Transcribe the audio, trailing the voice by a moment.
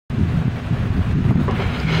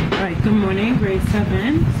Alright, good morning, grade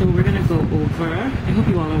 7. So we're going to go over, I hope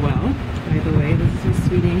you all are well, by the way, this is Miss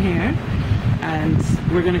Sweeting here. And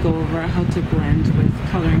we're going to go over how to blend with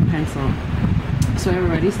coloring pencil. So I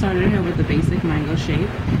already started here with the basic mango shape.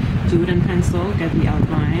 Do it in pencil, get the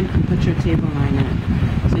outline, and put your table line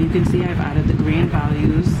in. So you can see I've added the green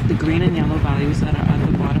values, the green and yellow values that are at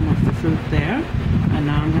the bottom of the fruit there. And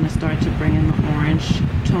now I'm going to start to bring in the orange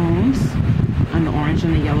tones, and the orange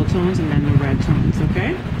and the yellow tones, and then the red tones,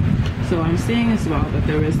 okay? So I'm seeing as well that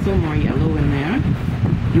there is still more yellow in there.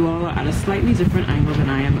 You all are at a slightly different angle than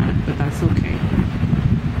I am at, but that's okay.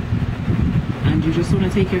 And you just want to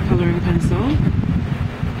take your coloring pencil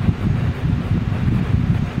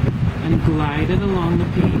and glide it along the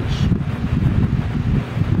page.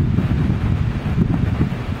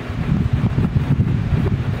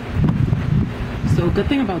 So a good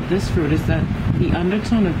thing about this fruit is that the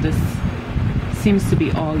undertone of this seems to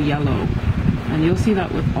be all yellow, and you'll see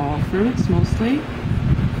that with all fruits mostly,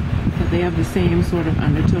 that they have the same sort of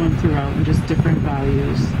undertone throughout and just different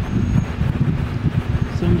values.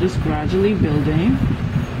 So I'm just gradually building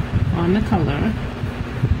on the color.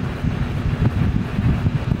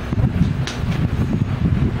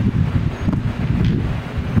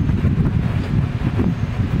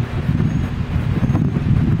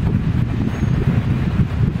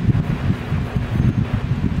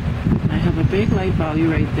 Big light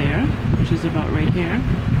value right there, which is about right here.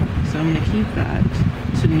 So I'm going to keep that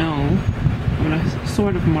to know. I'm going to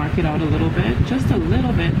sort of mark it out a little bit, just a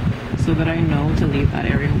little bit, so that I know to leave that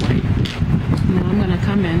area white. Now I'm going to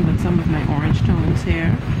come in with some of my orange tones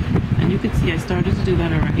here, and you can see I started to do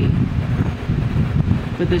that already.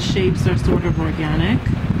 But the shapes are sort of organic.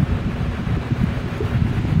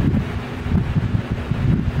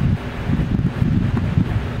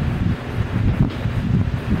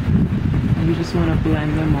 You just want to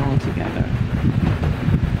blend them all together.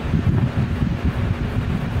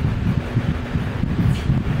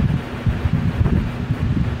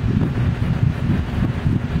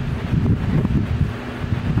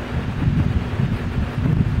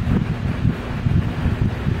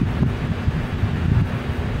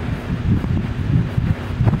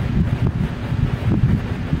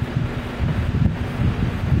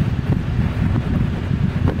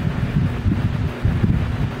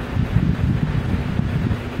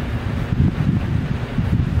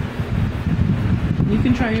 You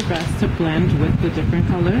can try your best to blend with the different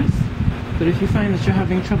colors, but if you find that you're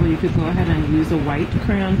having trouble, you could go ahead and use a white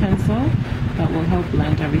crayon pencil. That will help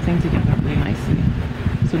blend everything together really nicely.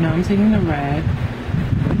 So now I'm taking the red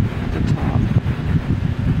at the top,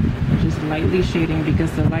 just lightly shading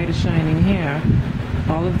because the light is shining here.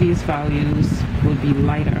 All of these values will be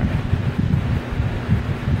lighter.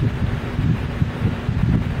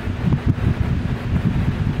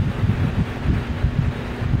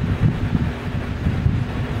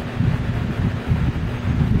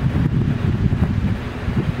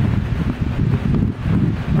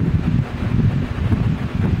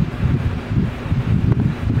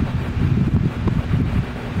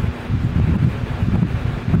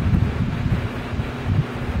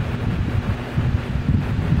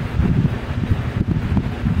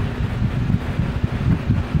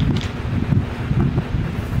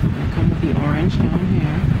 Down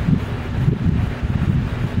here.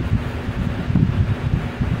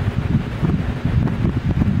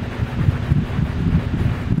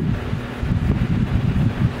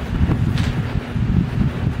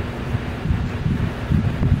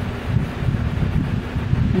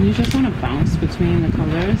 And you just want to bounce between the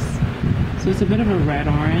colors. So it's a bit of a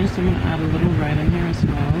red-orange, so I'm going to add a little red in here as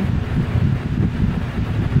well.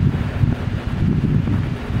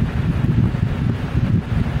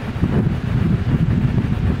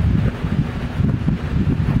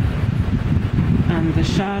 The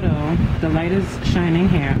shadow, the light is shining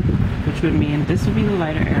here, which would mean this will be the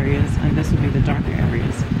lighter areas and this will be the darker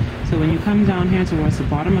areas. So when you come down here towards the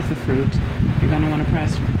bottom of the fruit, you're going to want to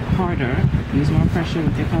press harder, use more pressure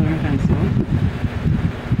with your coloring pencil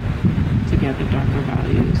to get the darker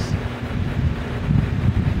values.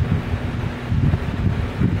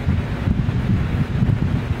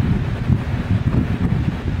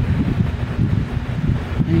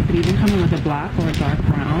 And you could even come in with a black or a dark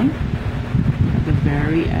brown at the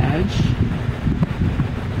very edge.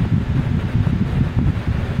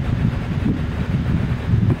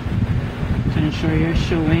 To ensure you're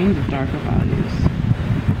showing the darker values.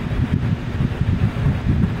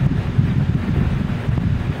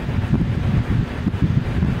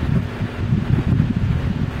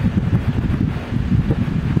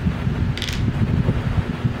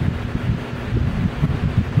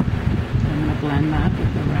 I'm going to blend that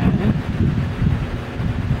with the red.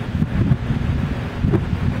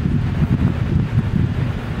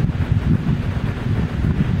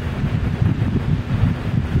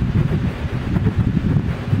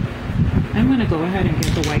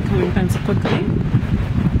 coloring pencil quickly.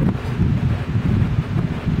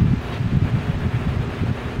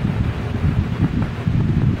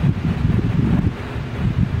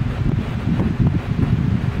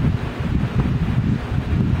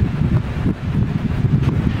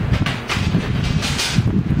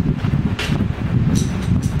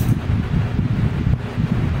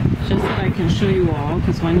 Just so I can show you all,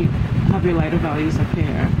 because when you have your lighter values up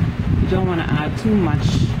here, you don't want to add too much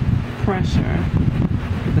pressure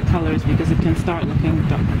with the colors because it can start looking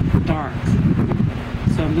dark.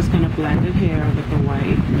 So I'm just going to blend it here with the white,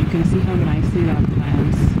 and you can see how nicely that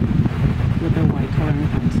blends with the white coloring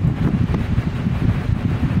pencil.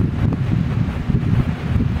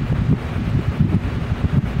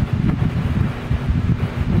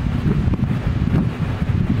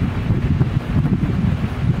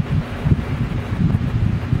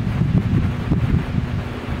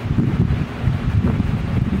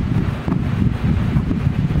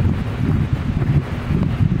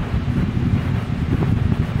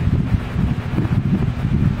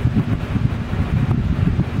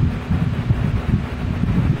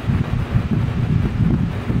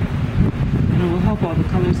 All the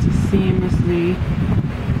colors to seamlessly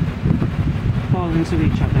fall into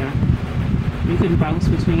each other. You can bounce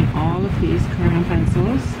between all of these crayon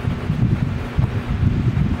pencils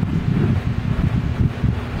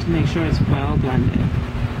to make sure it's well blended.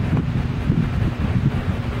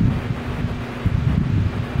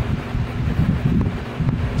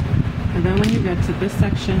 And then when you get to this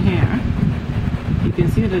section here, you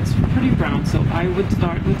can see that it's pretty brown, so I would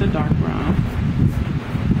start with a dark brown.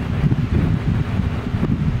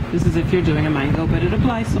 This is if you're doing a mango, but it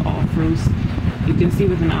applies to all fruits. You can see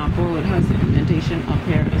with an apple, it has an indentation up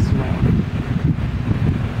here as well.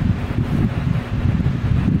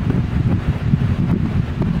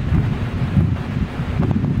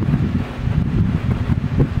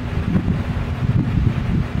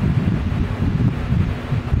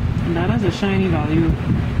 And that has a shiny value,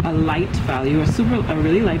 a light value, a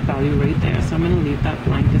really light value right there. So I'm going to leave that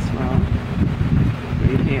blank as well,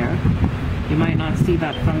 right here. You might not see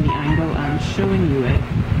that from the angle I'm showing you it,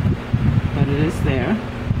 but it is there.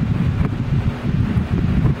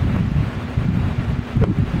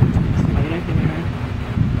 It's lighter here.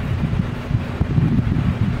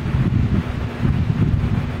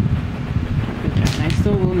 And I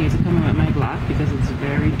still will need to come in with my black because it's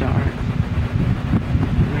very dark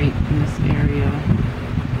right in this area.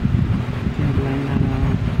 You can blend that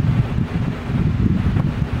out.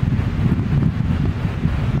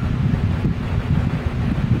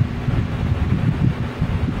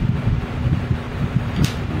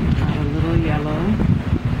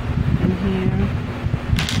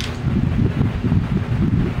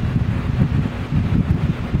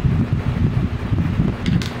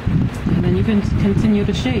 You can continue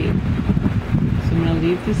to shade. So I'm going to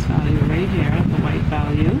leave this value right here, the white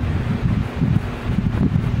value.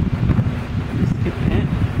 Skip it.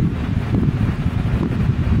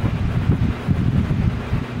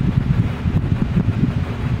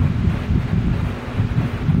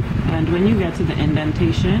 And when you get to the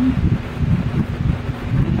indentation,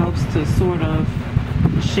 it helps to sort of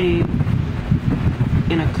shade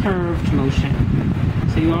in a curved motion.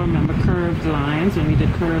 So you all remember curved lines, when we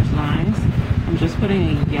did curved lines. I'm just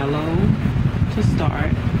putting a yellow to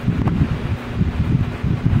start.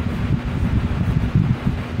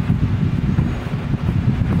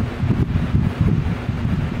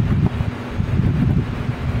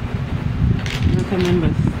 I'm going to come in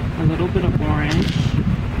with a little bit of orange.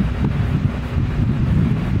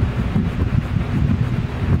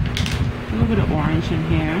 A little bit of orange in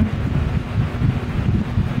here.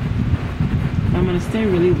 I'm going to stay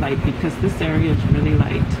really light because this area is really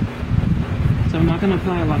light. So I'm not going to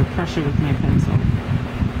apply a lot of pressure with my pencil.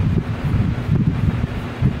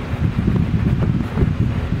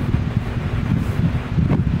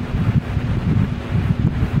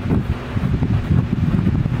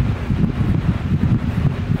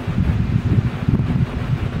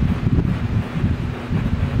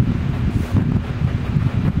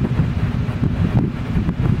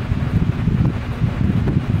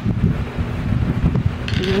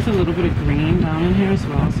 There's a little bit of green down in here as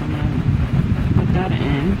well, so I'm going to put that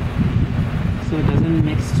in so it doesn't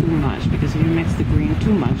mix too much, because if you mix the green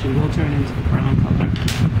too much, it will turn into the brown color.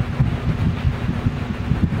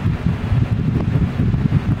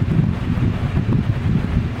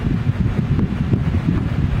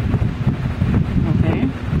 Okay,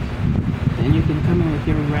 then you can come in with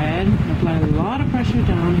your red and apply a lot of pressure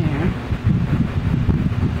down here.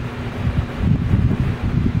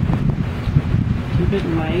 Keep it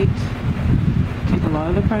light. Take a lot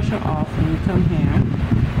of the pressure off when you come here.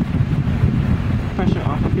 pressure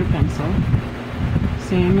off of your pencil.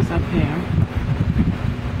 Same as up here.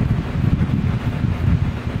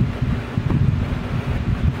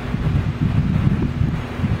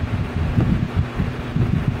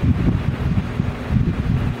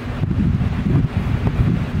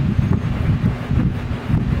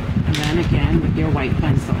 And then again with your white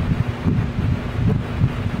pencil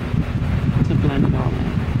to blend it all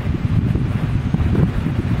in.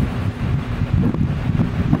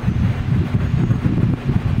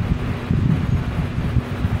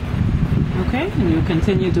 Okay, and you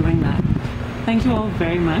continue doing that. Thank you all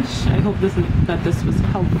very much. I hope that this was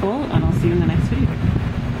helpful, and I'll see you in the next video.